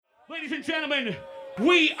Ladies and gentlemen,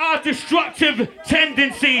 we are Destructive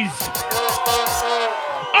Tendencies.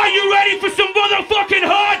 Are you ready for some motherfucking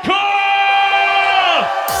hardcore?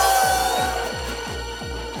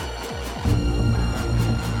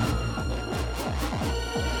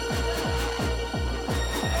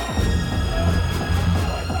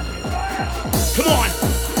 Come on.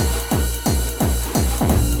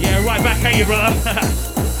 Yeah, right back at you, brother.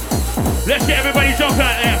 Let's get everybody jump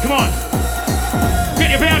out there. Come on. Get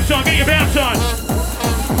your bounce on, get your bounce on.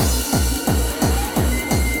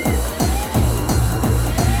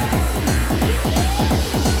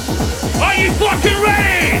 Are you fucking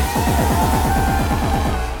ready?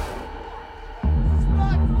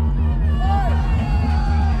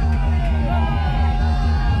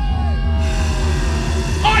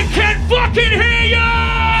 I can't fucking hear you!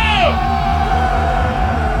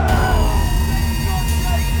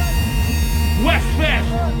 Westfest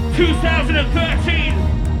 2013.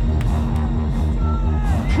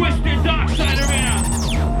 Twisted Darkside Arena.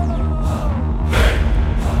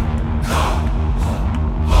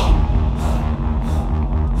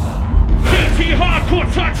 DT Hardcore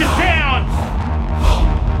touches down.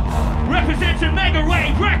 Representing Mega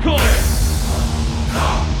Rave Records.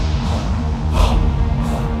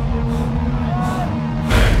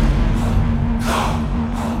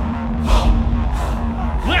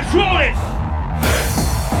 Let's roll it.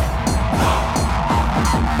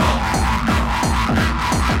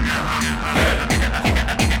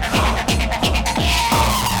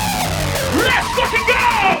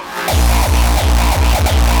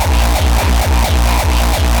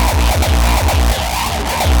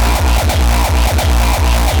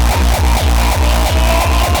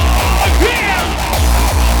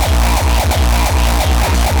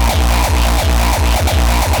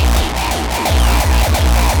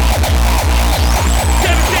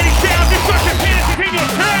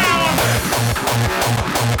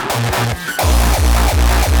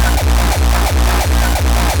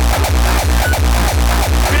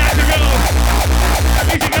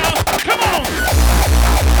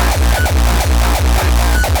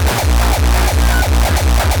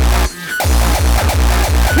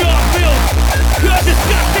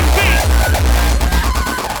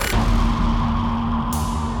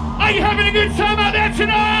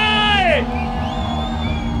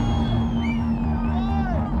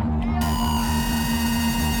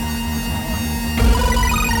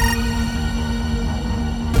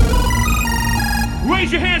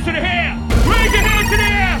 Raise your hands to the air! Raise your hands to the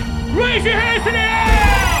air! Raise your hands to the air!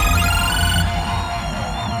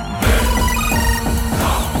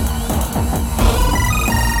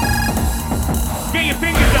 Get your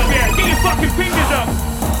fingers up, yeah! Get your fucking fingers up!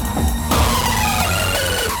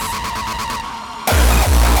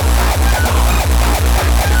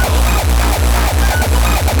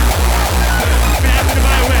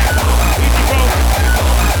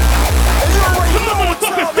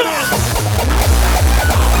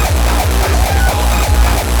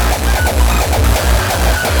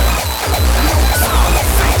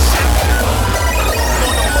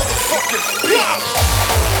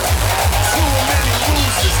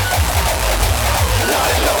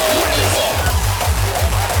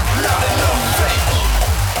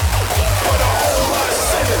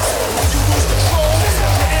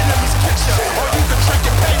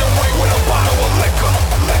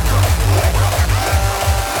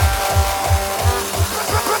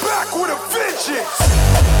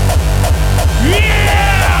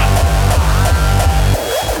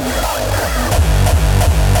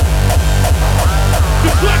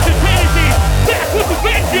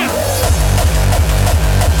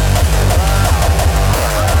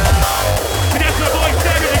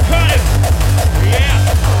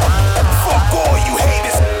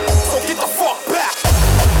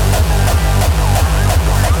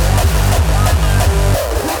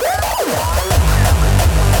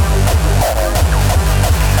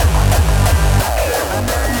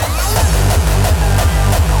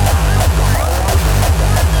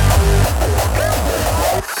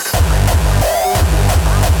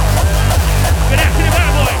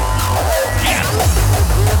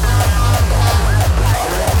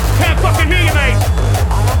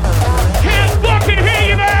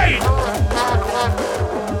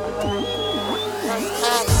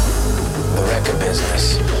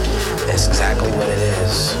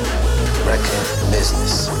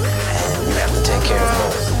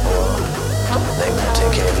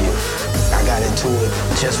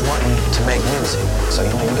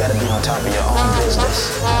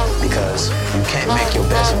 Because you can't make your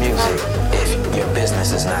best music if your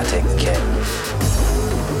business is not taken care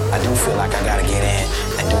of. I do feel like I gotta get in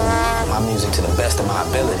and do my music to the best of my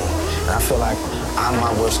ability. And I feel like I'm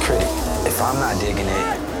my worst critic. If I'm not digging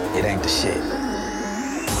it, it ain't the shit.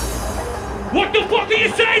 What the fuck are you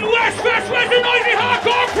saying, Westfest? Where's the noisy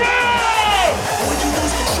hardcore crowd?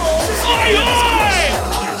 Oi, oi!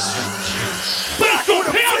 Bass on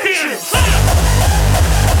pounding!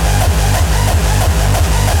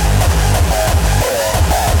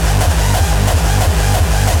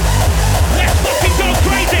 Let's fucking go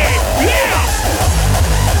crazy! Yeah!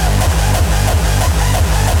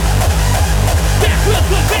 That will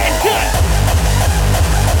prevent good!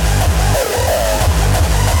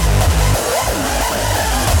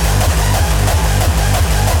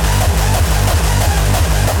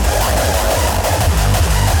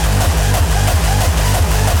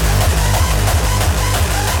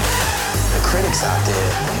 Critics out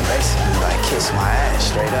there basically like kiss my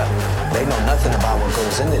ass straight up. They know nothing about what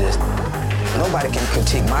goes into this. Nobody can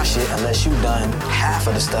critique my shit unless you've done half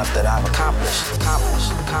of the stuff that I've accomplished.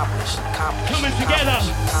 Coming together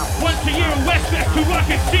once a year in Westfest to rock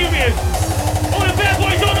it serious. All the bad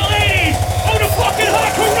boys, all the ladies, all the fucking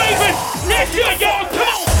hardcore ravers. Let's do it, y'all.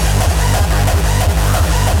 Come on.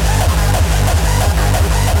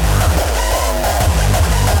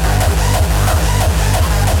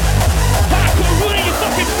 Ruining your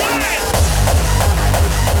fucking pride!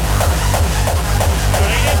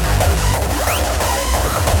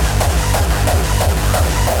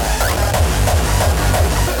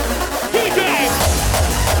 DJ!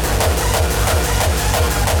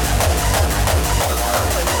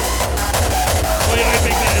 Oh yeah,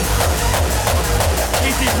 big man.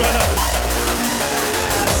 Easy, brother.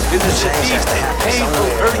 It is a deep, painful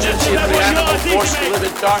urgency of the animal force to live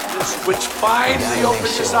in darkness, which finally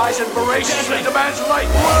opens his eyes and voraciously demands light.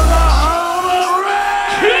 We're the home of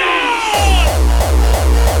rain!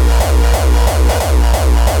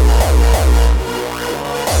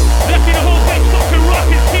 Let's see the whole place fucking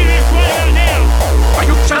rockin' serious right out now. Are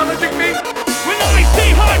you challenging me? When I say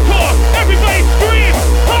hardcore, everybody scream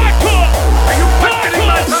hardcore! Are you questioning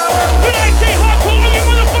my power? When I say hardcore, all you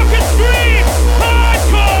motherfuckers scream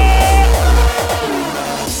hardcore!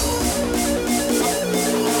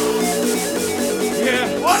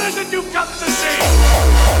 Yeah. What is it you've come to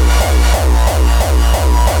see?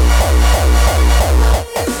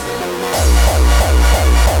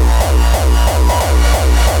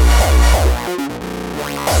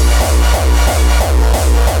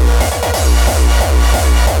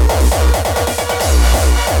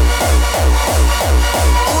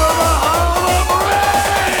 We're the home of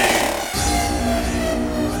rain!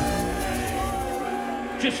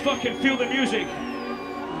 Just fucking feel the music.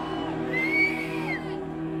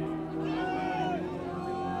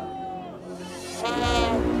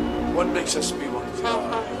 What makes us be what we are?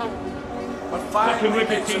 What Fucking finally wicked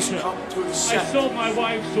makes us t-shirt. come to I accept? sold my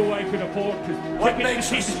wife so I could afford to What take it to makes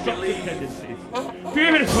see us destructive believe? tendencies.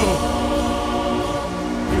 Beautiful.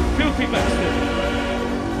 You filthy bastard.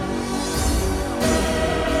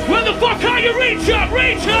 Where the fuck are you? Reach up!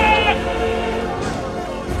 Reach up!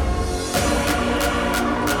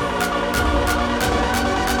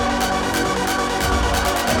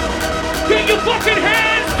 Get your fucking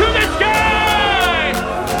hands to the sky!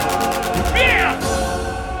 Yeah!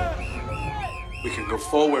 We can go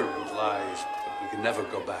forward with lies, but we can never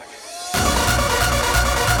go back.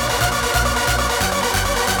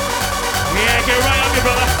 Yeah, get right on me,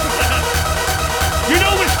 brother. You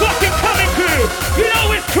know it's fucking coming, crew. You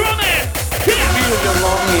know it's coming. Yeah. Feel your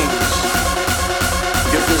longings,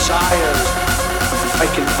 your desires. I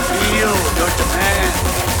can feel your demands.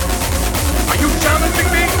 Are you challenging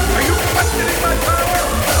me? Are you questioning my power?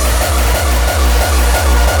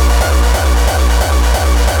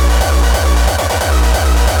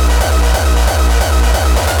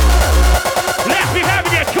 Let's be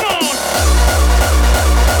having it. Come on.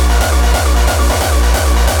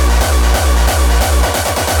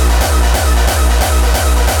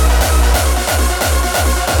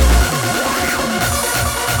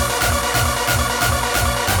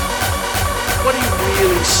 What do you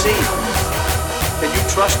really see? Can you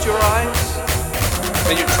trust your eyes?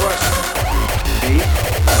 Can you trust me?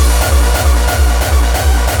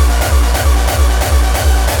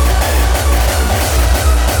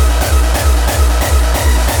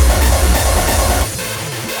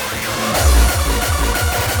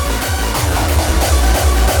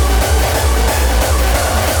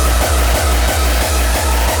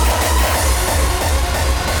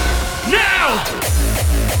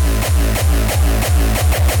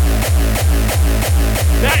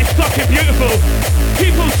 That is fucking beautiful.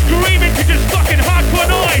 People screaming to just fucking hardcore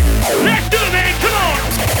noise.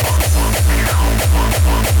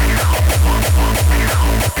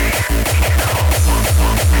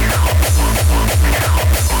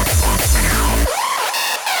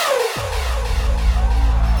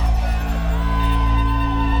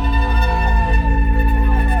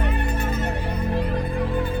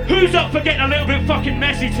 get fucking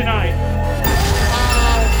messy tonight.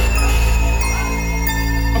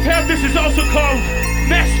 I've heard this is also called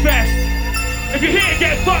Mess Fest. If you're here to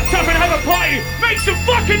get fucked up and have a party, make some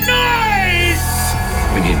fucking noise!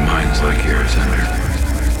 We need minds like yours, Ender.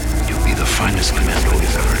 You'll be the finest commando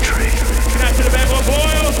we've ever trained. Get out to the bedroom,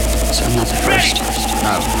 boys! So I'm not the first.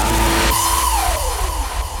 No.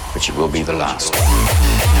 But you will be the last.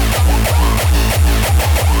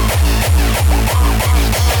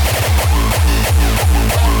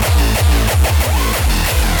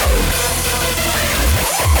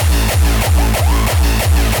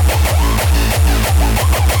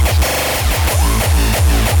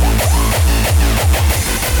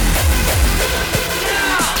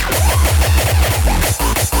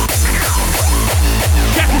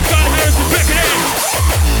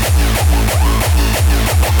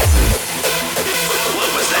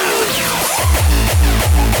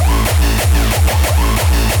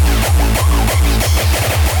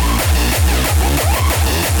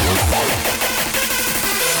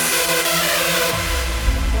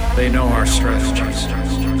 They know our strategies.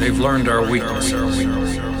 They've learned our weaknesses.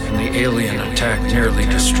 And the alien attack nearly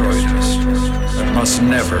destroyed us. That must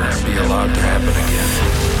never be allowed to happen again.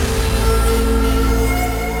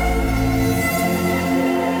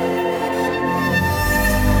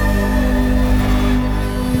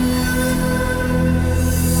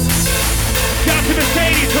 Shout to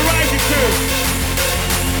Mercedes Horizon 2.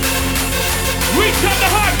 Reach up the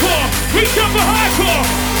hardcore! Reach up for hardcore!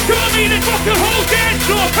 Come on, me, let's rock the whole dance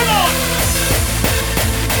floor, come on!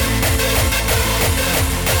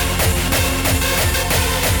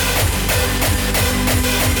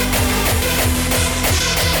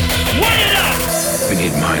 One it up! We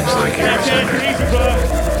need minds like yours, Ender.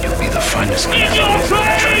 You'll be the finest In your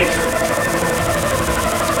face!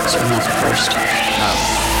 So I'm not the first. No.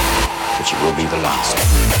 But you will be the last.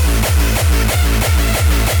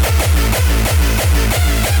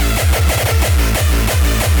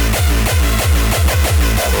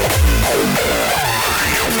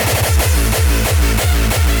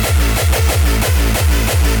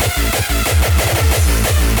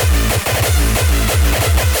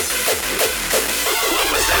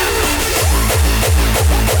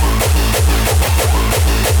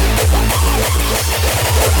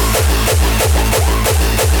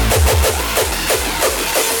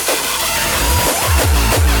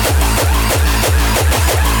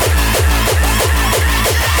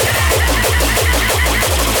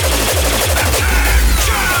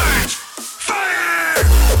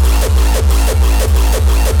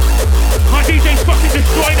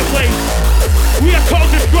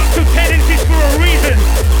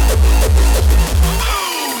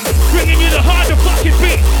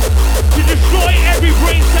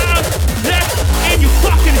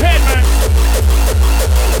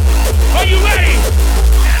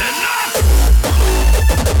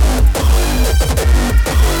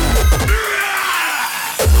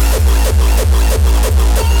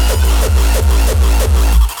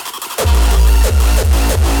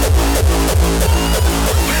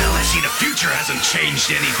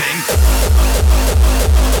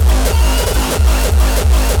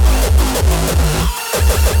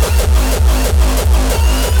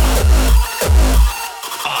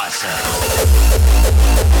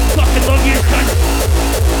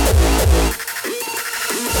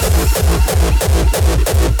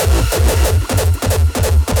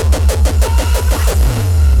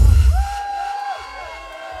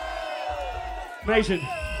 Amazing.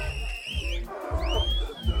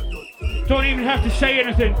 Don't even have to say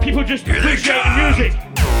anything. People just appreciate the music.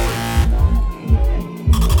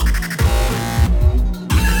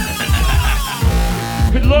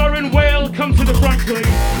 Could Lauren Whale come to the front, please?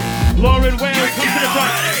 Lauren Whale, come to the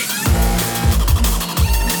front.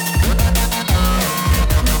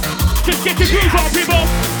 Just get the groove on, people.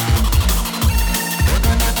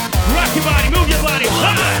 Rock your body, move your body.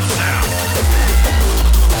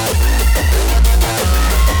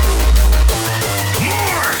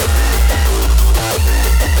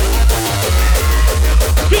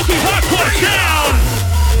 Filthy hardcore sound!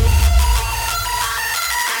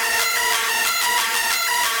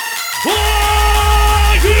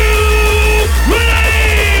 Are you ready?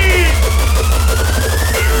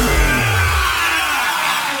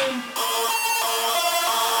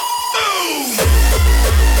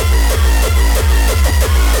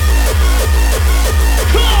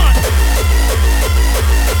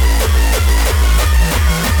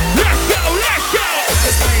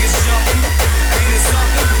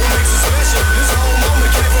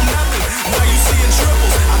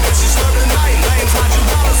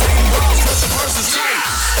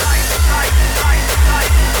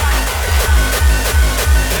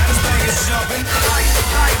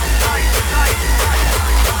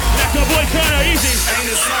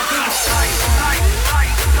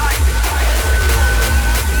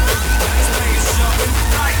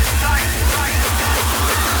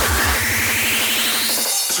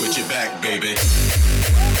 Switch it back, baby.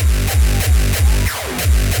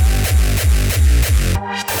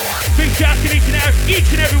 Big shout to each and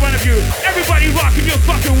every one of you. Everybody rocking your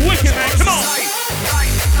fucking wicked, man. Come on.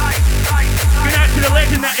 Good out to the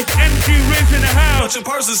legend that is MC Riz in the house. Too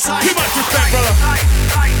much respect, brother.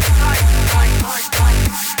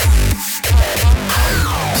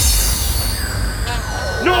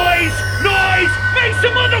 Noise! Noise! Make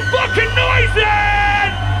some motherfucking noise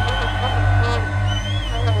then!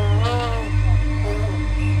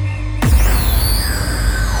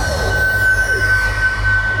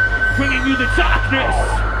 Bringing you the darkness!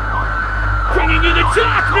 Bringing you the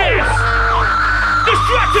darkness!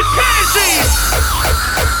 Destructive tendencies!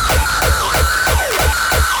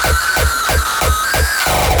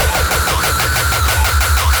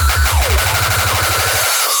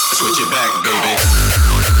 Switch it back, baby.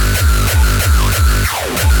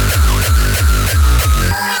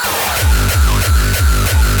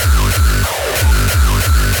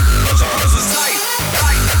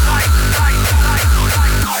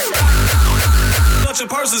 Your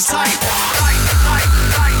purse is tight.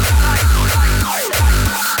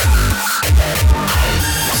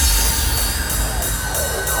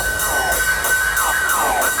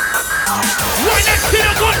 Right next to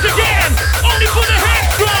them once again, only for the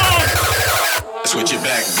headstrong. Switch it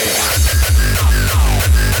back, baby.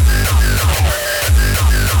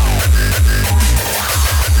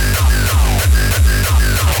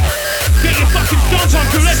 Get your fucking stones on,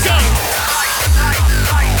 crew. Let's go.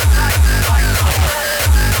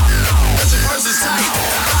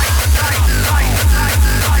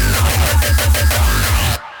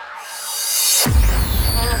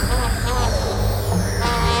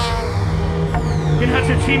 It has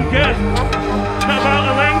a team good. It's not about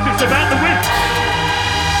the length, it's about the width.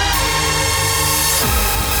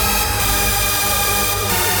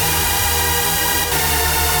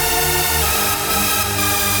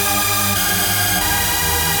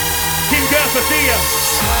 Team Girth, I see ya.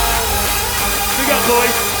 Big up,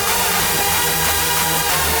 boys.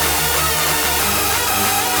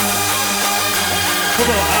 Come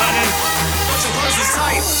on, Arnie. Your purse is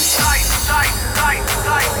tight.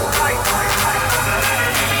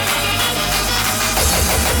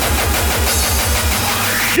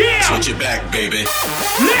 Yeah! Switch it back, baby.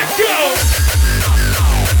 Let's go!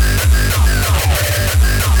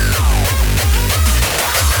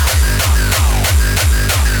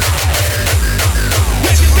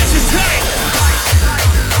 This is tight!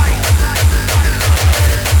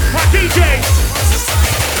 Hot DJ!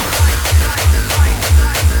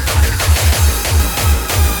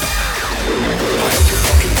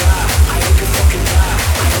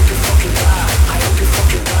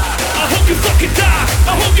 I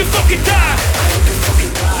hope you fucking die.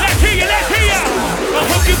 Let's hear ya, let's hear ya. I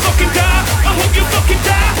hope you fucking die. I hope you fucking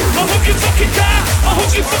die. I hope you fucking die. I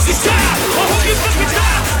hope you fucking die. I hope you fucking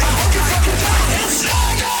die.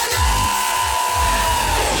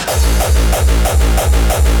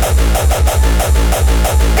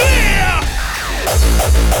 Yeah!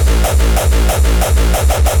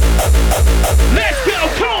 Let's go,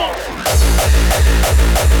 come on!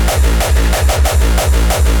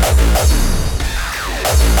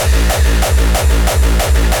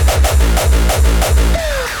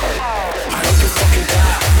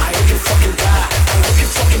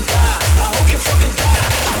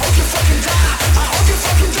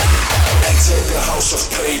 Of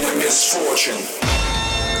pain and misfortune.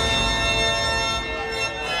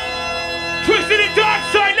 Twisted and dark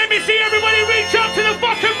side, let me see everybody reach up to the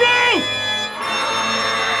fucking roof!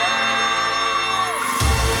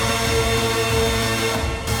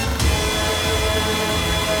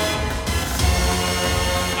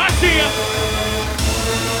 I see ya!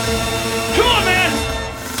 Come on, man!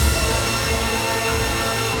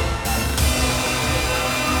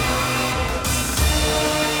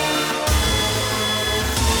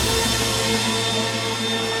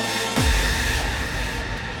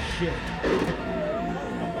 Shit.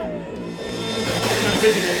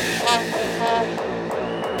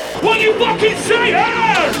 What you fucking say?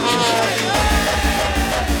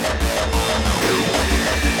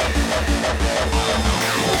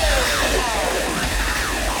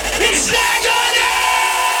 It's not gonna!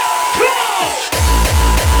 Come on!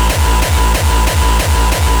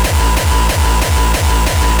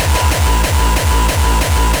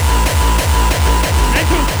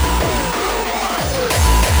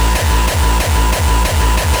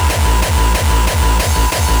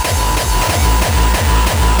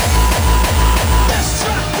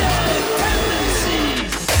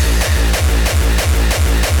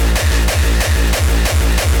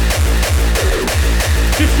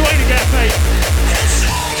 Destroy the cafe.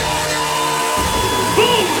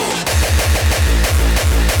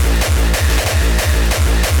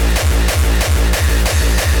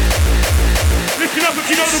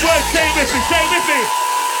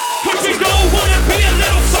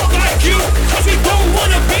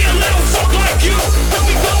 a little fuck like you, but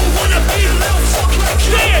we don't wanna be a little fuck like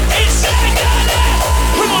you. Say it, inside that.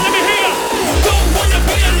 Come on, let me hear ya. Don't wanna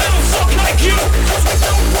be a little fuck like you, 'cause we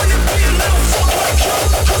don't wanna be a little fuck like you,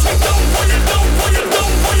 'cause we don't wanna be a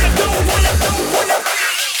little fuck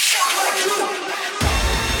like you.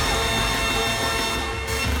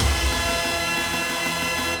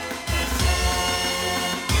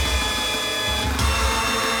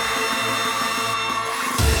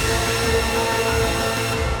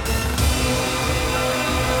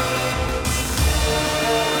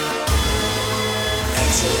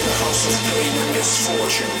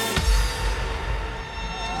 Misfortune.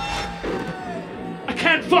 I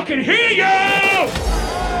can't fucking hear you!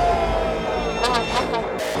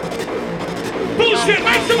 Bullshit,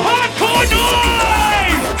 make some hardcore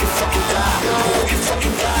noise!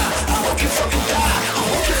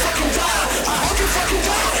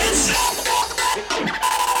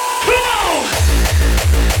 Come on!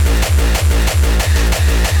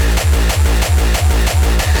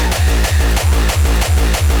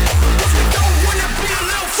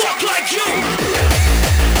 Fuck like you!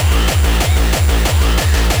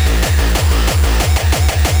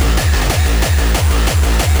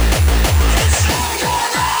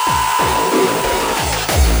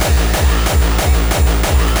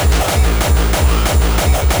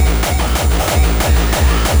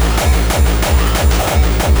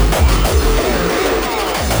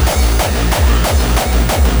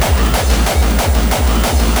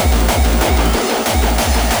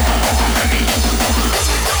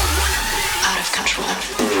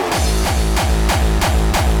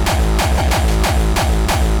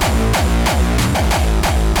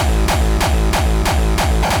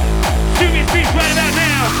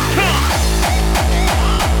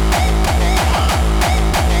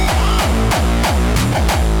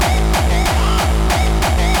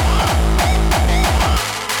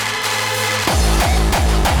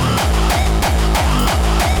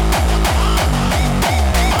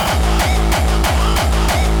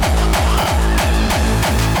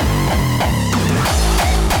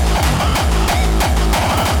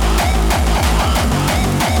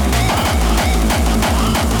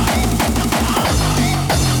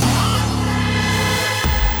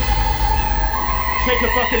 Take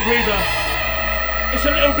a fucking breather. It's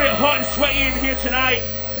a little bit hot and sweaty in here tonight.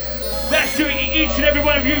 That's due to each and every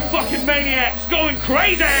one of you fucking maniacs going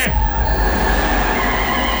crazy!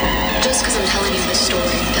 Just because I'm telling you this story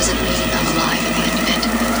doesn't mean I'm alive at the end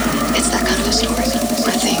of it. It's that kind of a story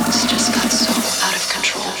where things just got so out of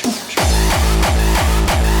control.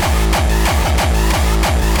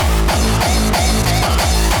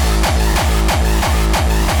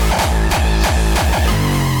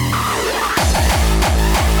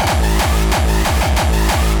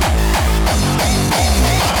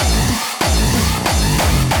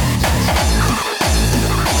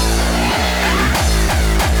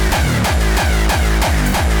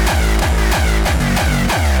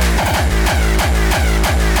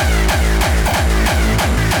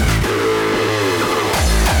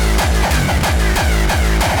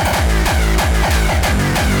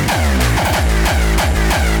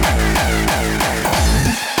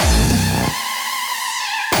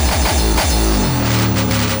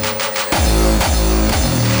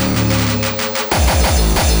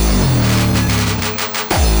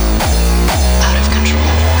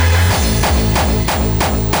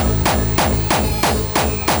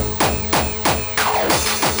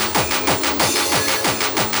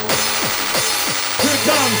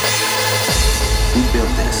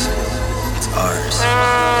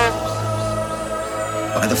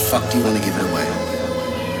 Why the fuck do you want to give it away?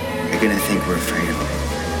 You're gonna think we're afraid of it.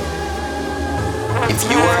 If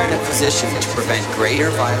you are in a position to prevent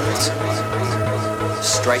greater violence,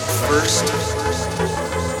 strike first,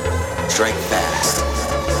 strike fast.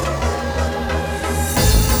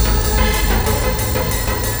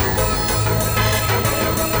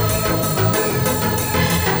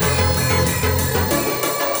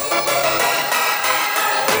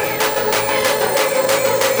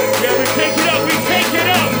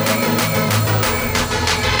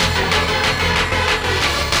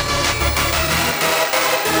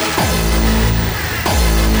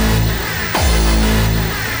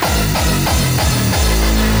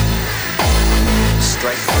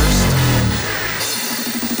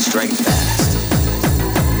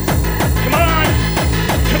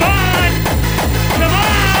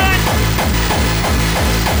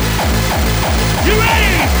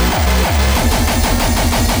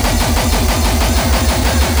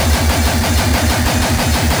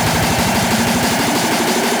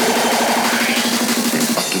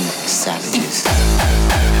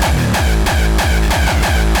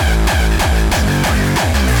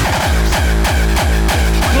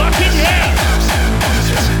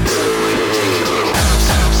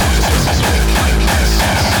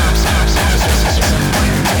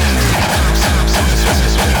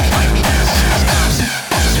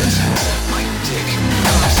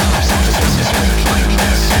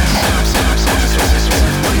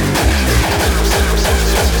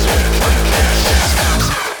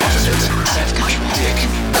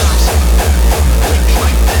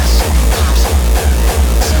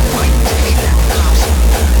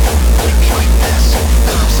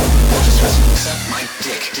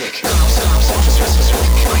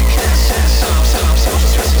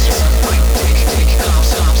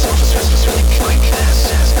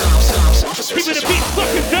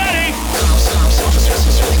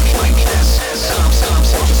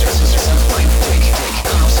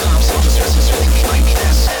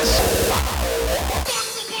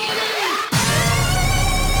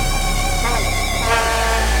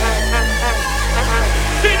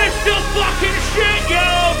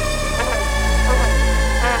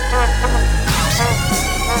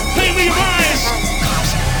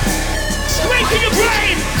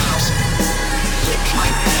 brain.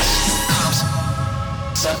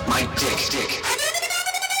 Suck my dick.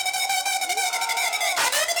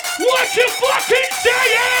 What you fucking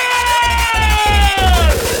saying?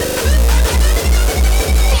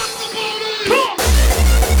 Come on.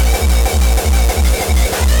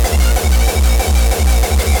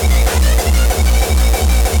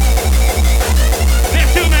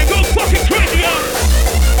 Let's do it, man. Go fucking crazy up.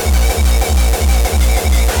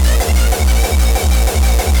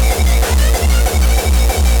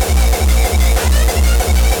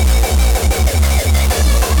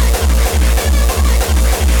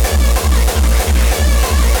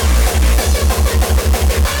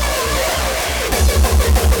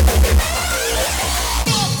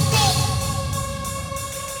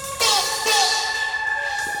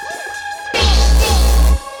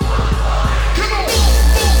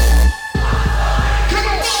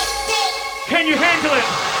 Can you handle it?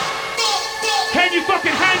 Can you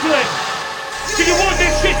fucking handle it? Do you want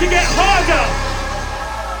this shit to get harder?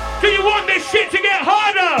 Do you want this shit to get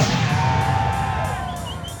harder?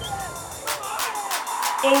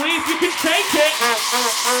 Only if you can take it.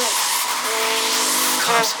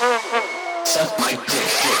 Suck my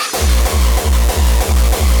dick.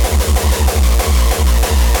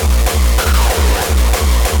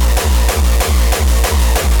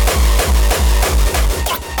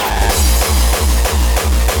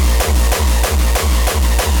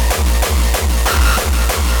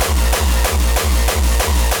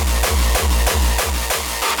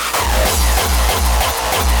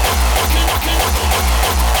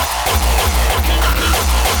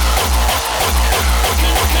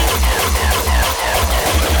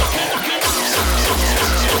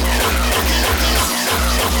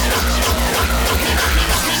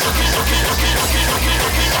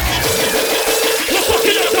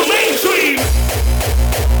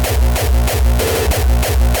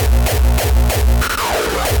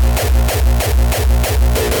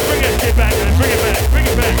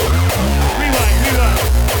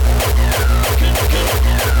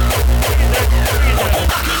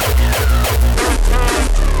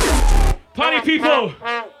 People,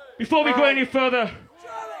 before we go any further,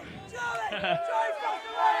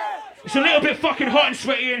 it's a little bit fucking hot and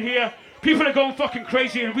sweaty in here. People are going fucking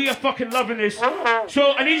crazy and we are fucking loving this.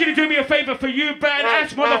 So I need you to do me a favor for you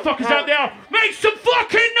badass motherfuckers out there. Make some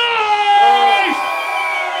fucking noise!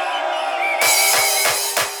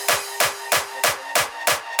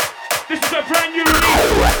 This is a brand new release.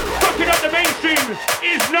 Fucking Up the Mainstream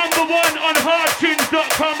is #1 on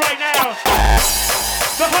hardtunes.com right now.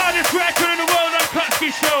 The hardest record in the world on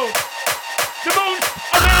Kutsky Show. The most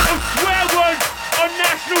amount of swear words on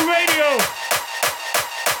national radio.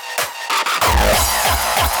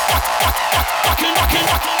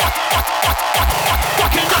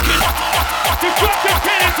 Destructive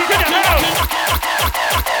tendencies in the house.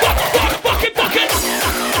 Fucking.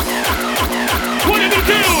 What do we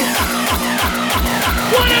do?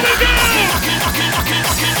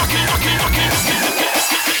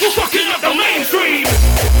 We're fucking up the mainstream.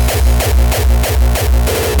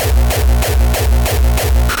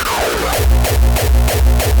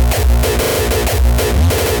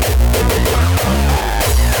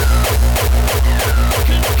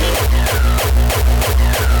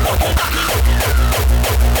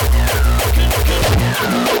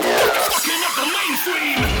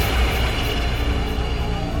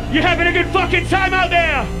 You having a good fucking time out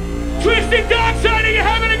there? Twisted Dark Side, are you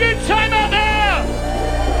having a good time out there?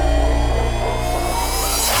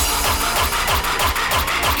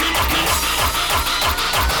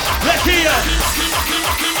 Let's hear ya.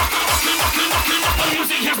 Our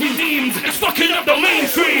music has been deemed as fucking up the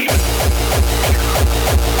mainstream.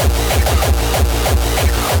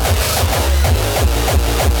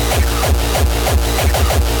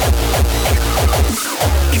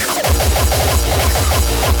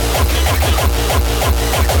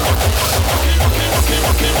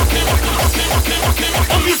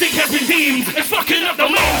 Our music has been deemed as fucking up the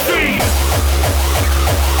mainstream.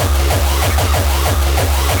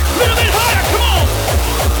 Little bit harder, come on.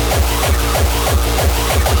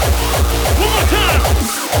 One more time.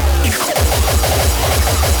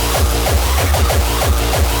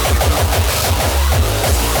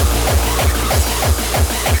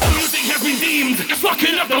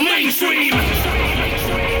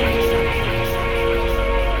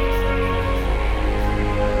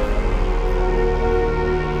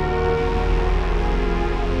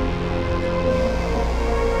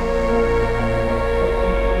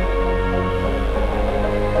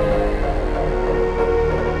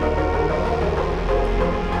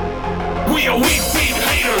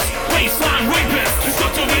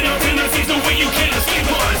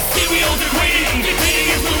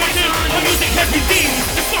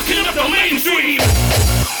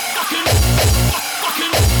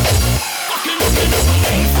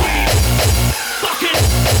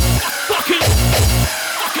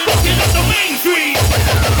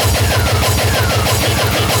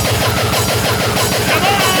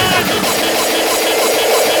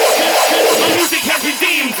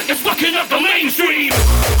 fucking up the mainstream.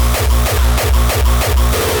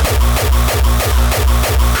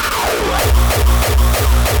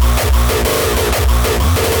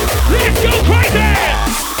 Let's go crazy!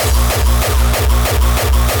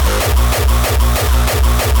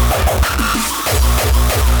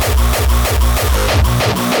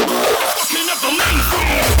 Fucking up the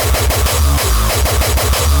mainstream.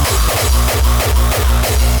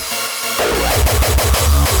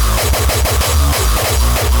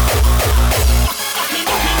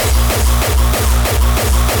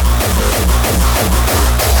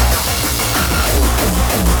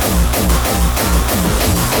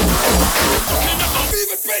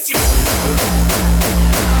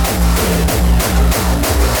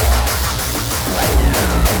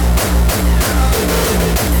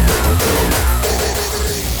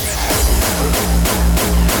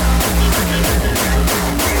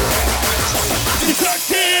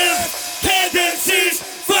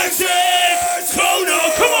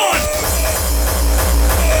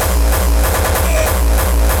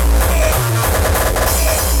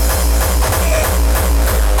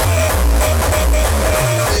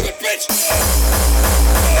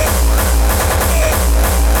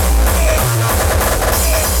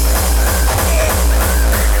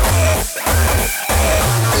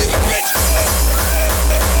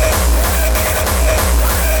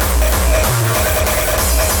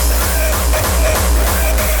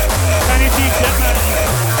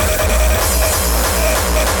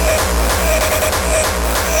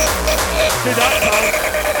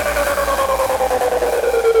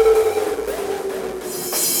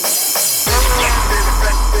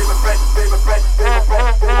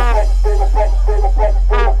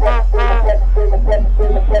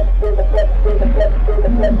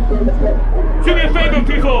 Do me a favor,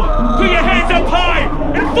 people. Put your hands up high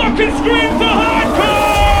and fucking scream for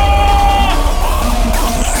hardcore!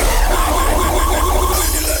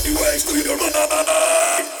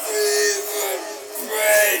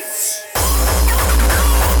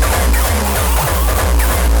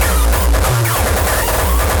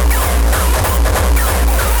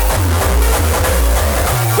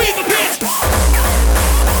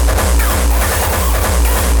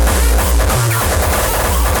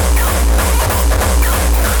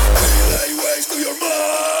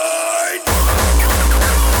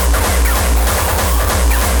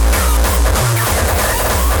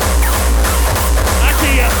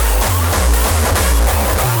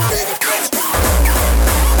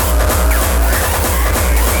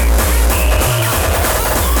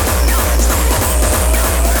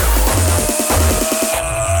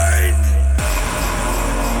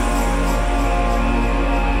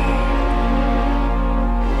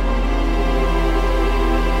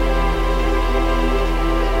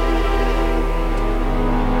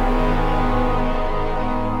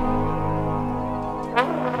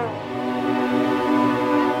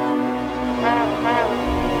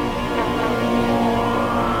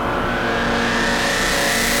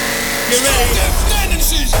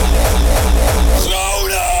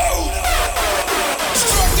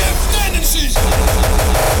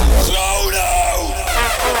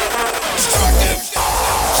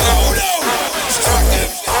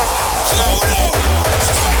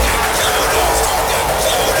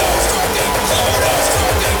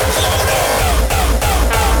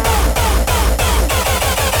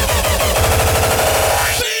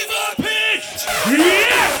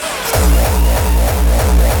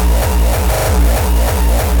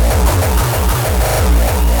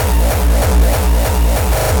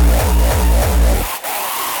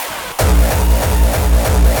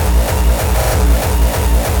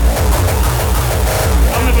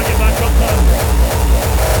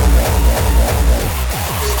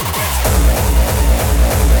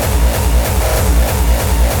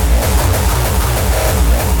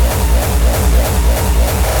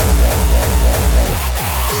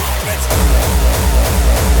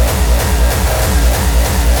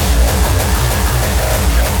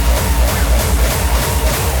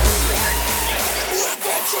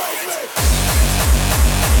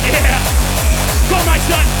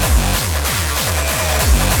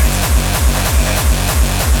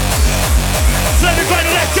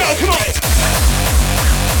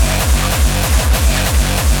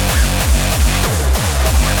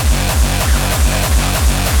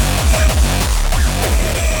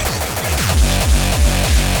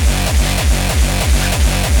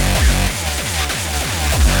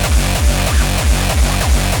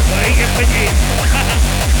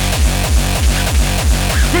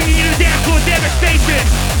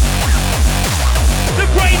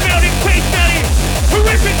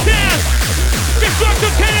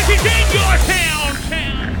 Destructive tendencies in your town.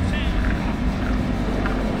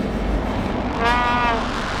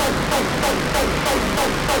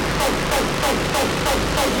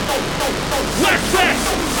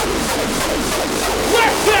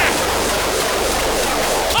 West!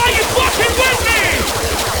 Are you fucking with me?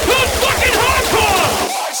 Who's fucking hardcore?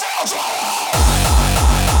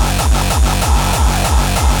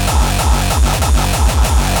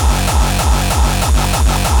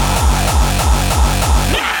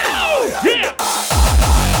 Yeah!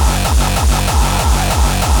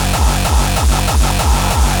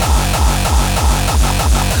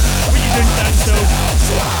 What you doing, Santo?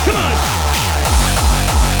 Come on!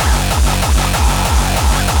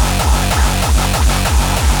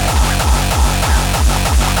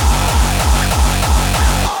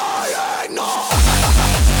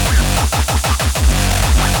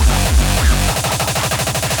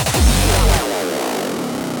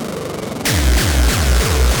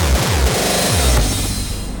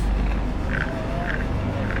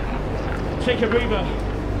 Take a breather.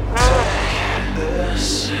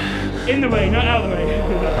 In the way, not out of the way.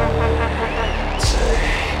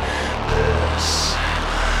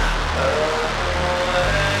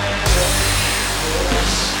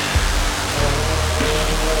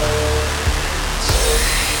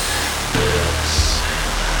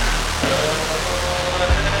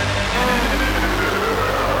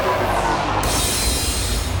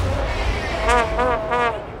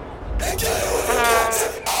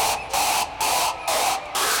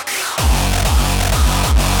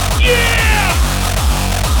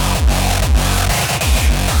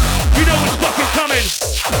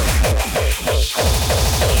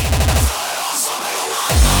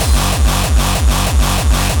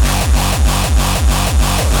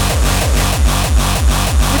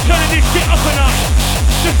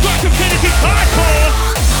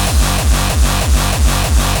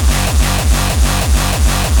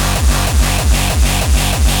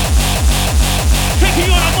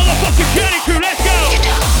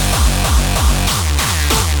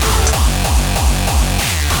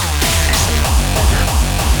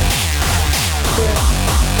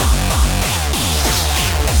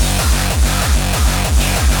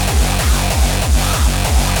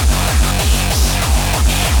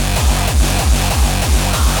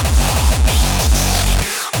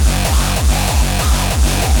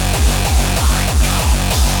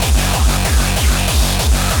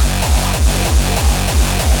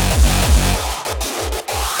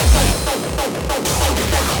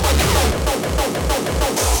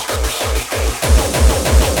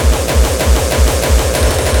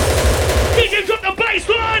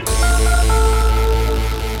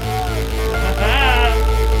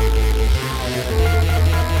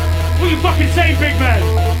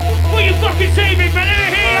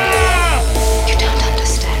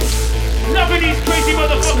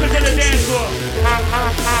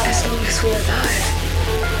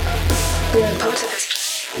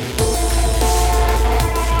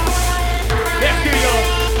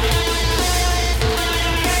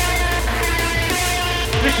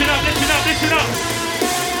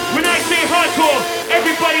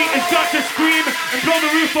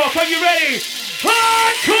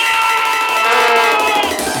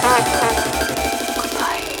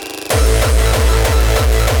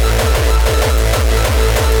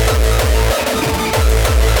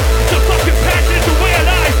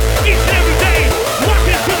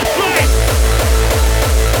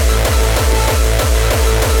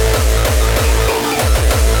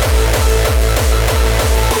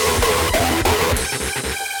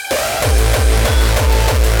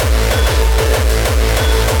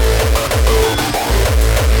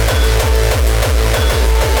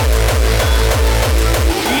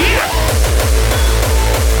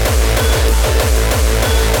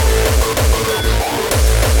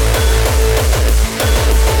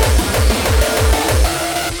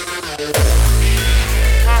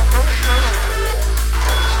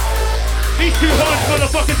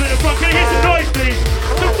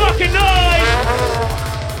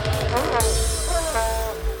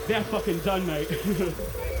 Done, mate.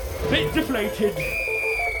 Bit deflated.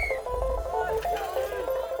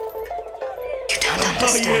 You don't understand.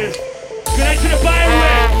 Oh, yeah. Connect to the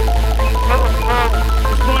Bioware!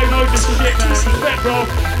 This boy knows this shit, man. Respect, bro.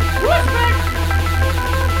 Respect!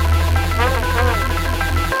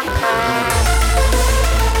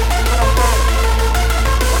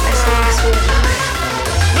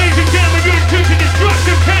 Ladies and gentlemen, you're tuned to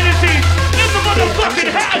Destructive Tendencies in the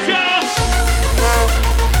motherfucking house, y'all!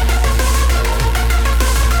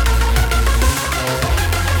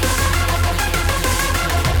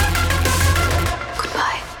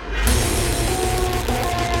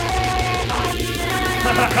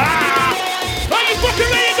 Are you fucking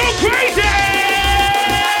ready to go crazy?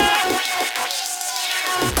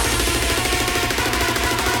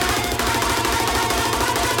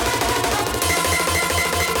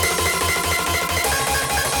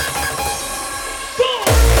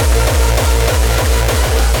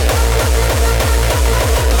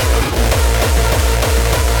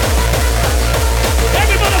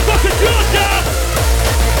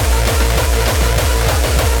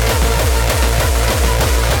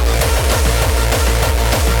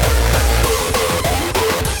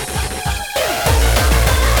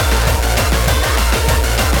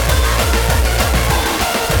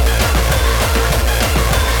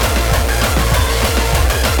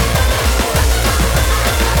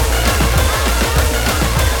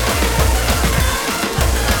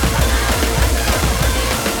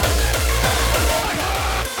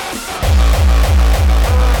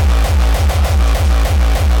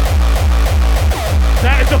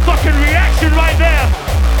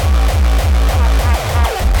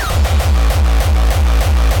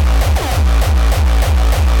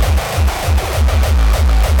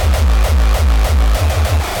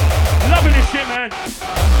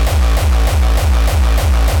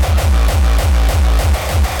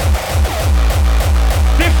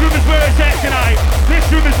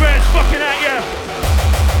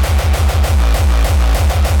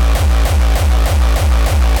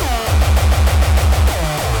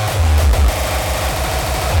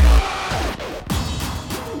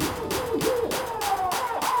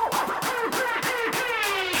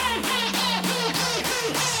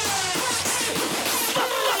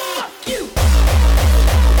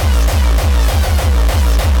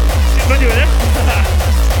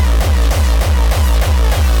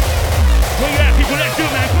 Well, let's do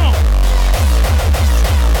it, man. Come on.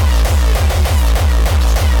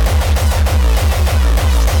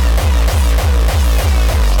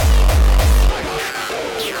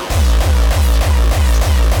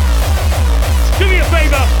 Do me a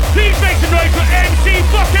favor. Please make some noise for MC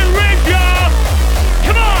fucking Ridge, y'all.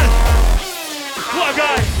 Come on. What a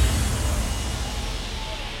guy.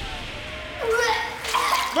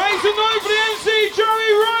 Make some noise for the MC,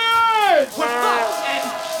 Joey Ryan. We're fucked, and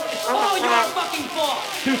it's all your fucking fault.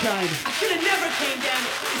 Too kind. I should have never came down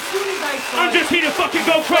as soon as I saw I'm just here to fucking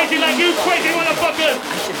go crazy like you crazy motherfuckers.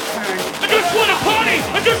 I should turn. I just want to party.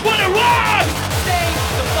 I just want to rock. Stay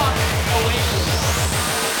the fuck away from me.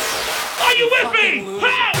 Are you with me?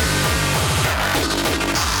 Ha!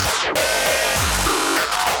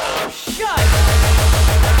 Shut.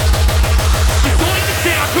 You're going to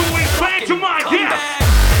say I couldn't wait back to my death.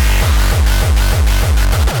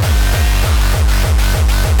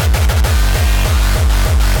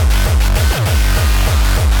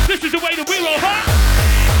 This is the way that we roll, huh?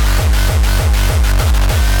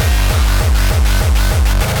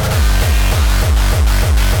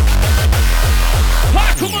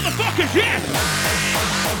 Hardcore motherfuckers, yes!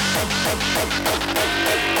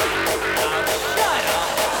 Shut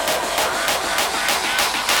up.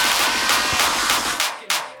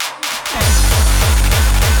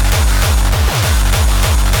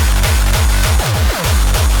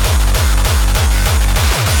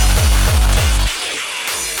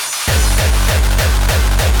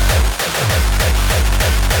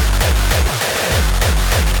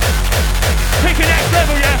 Take it next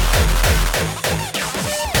level, yeah?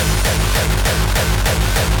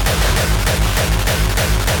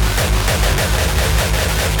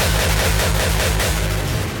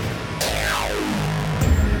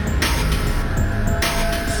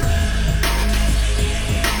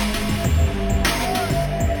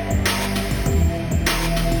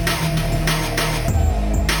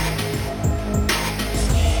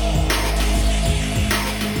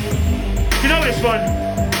 You know this one?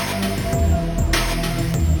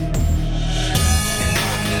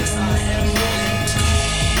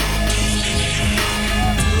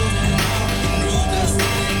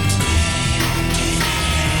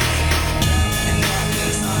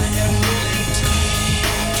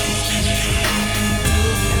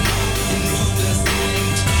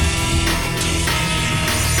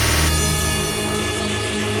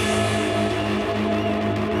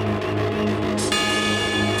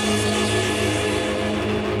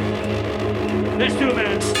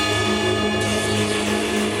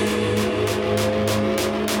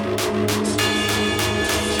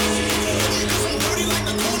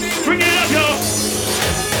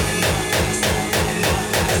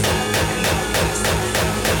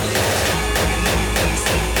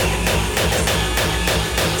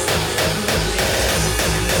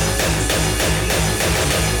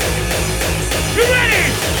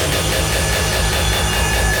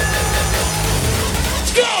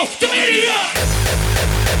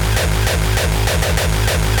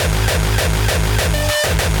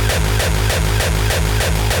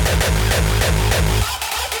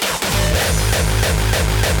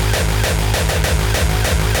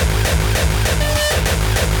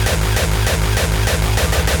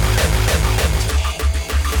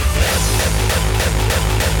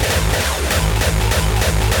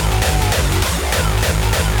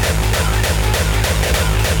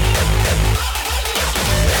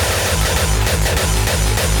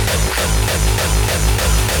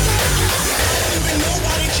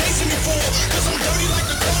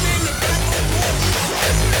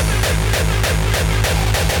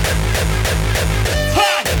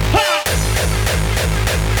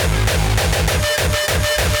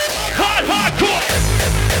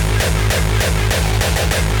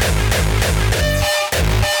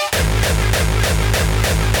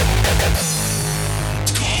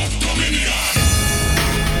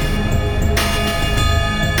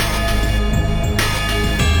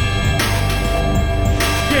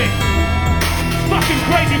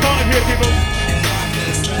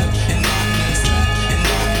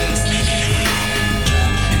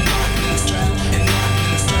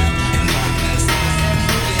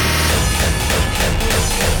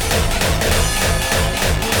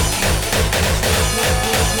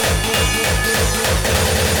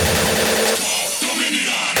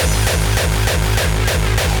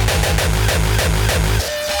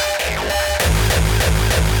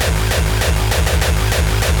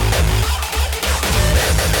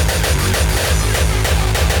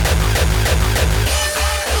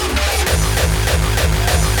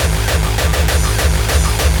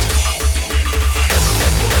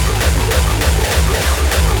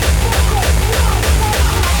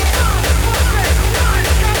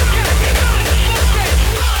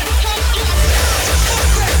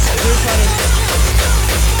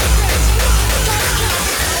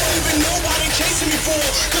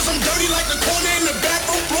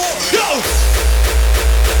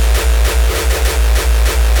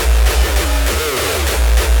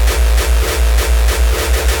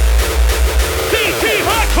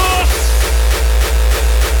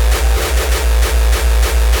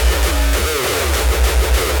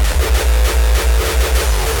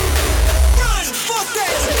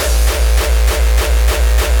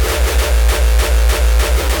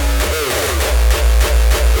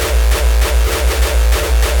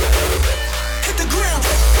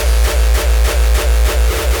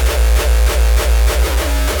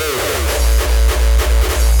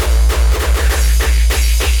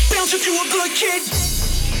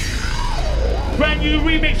 brand new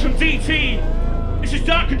remix from DT. This is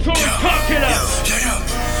Dark Control's Car Killer.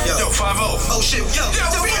 Yo, 5-0. Oh shit, yo,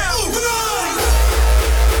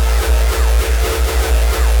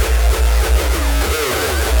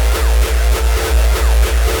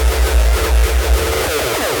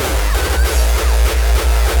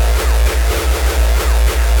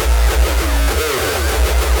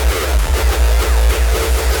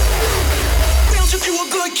 Bounce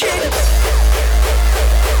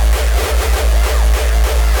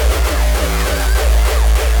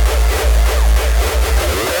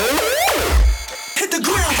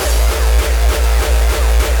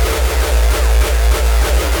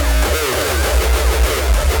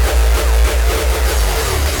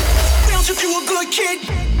if you a good kid.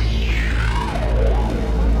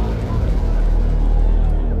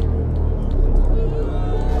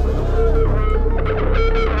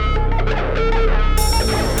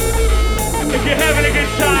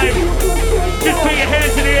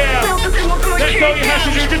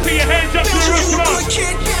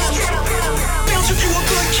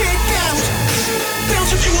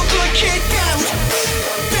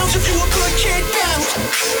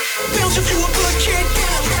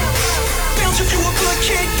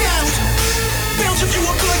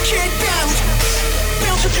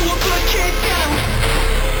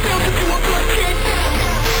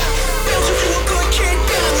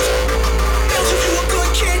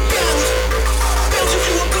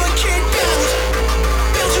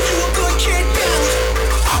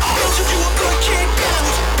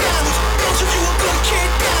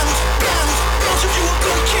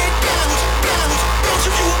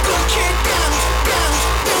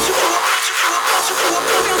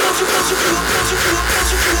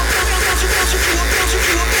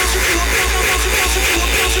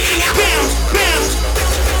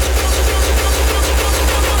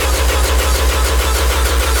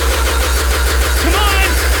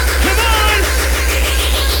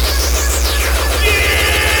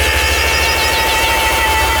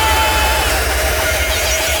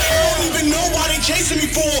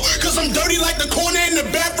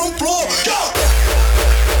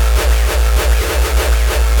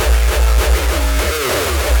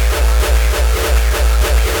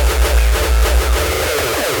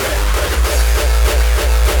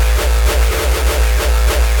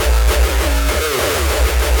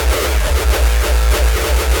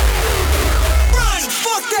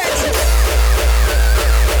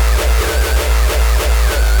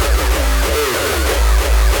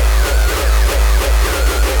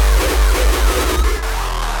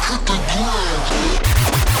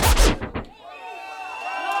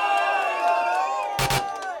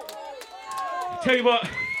 Tell you what,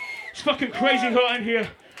 it's fucking crazy hot in here.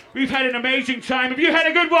 We've had an amazing time. Have you had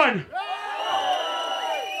a good one?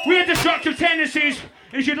 We had destructive tendencies.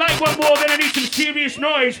 If you'd like one more, then I need some serious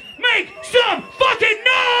noise. Make some fucking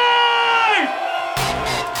noise!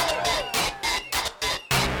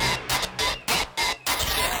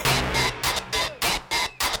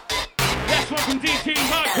 That's one from DT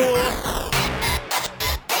Hardcore.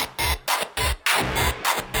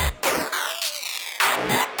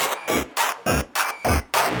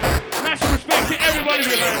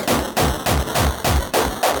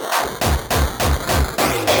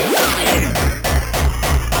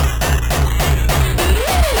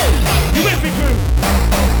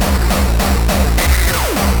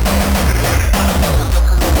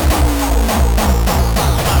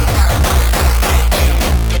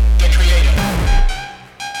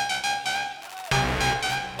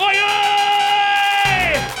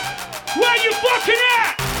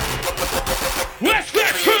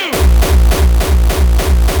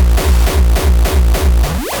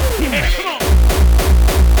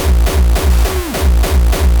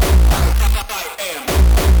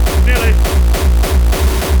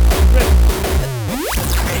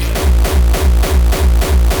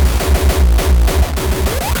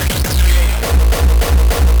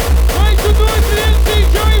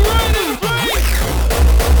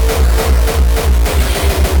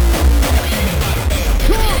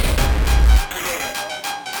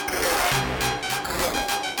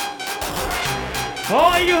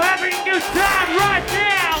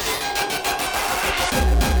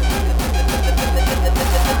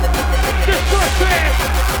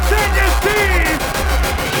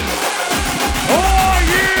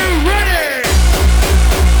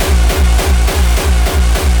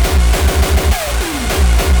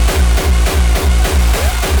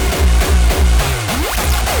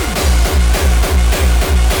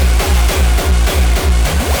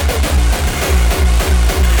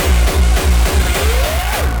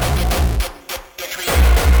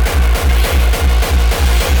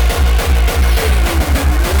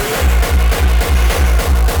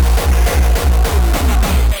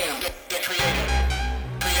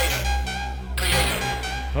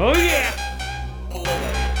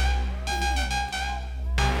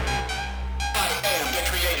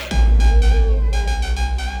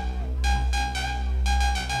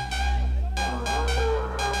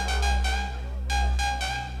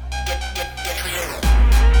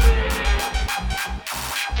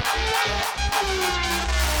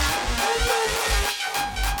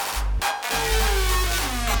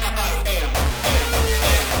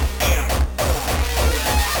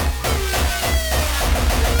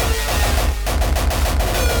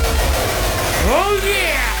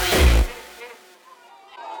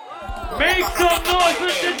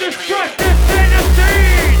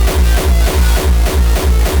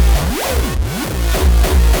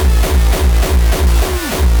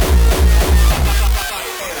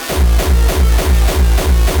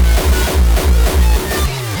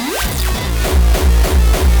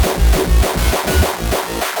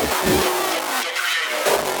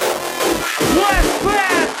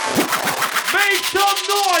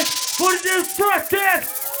 Undestructed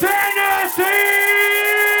Tennessee!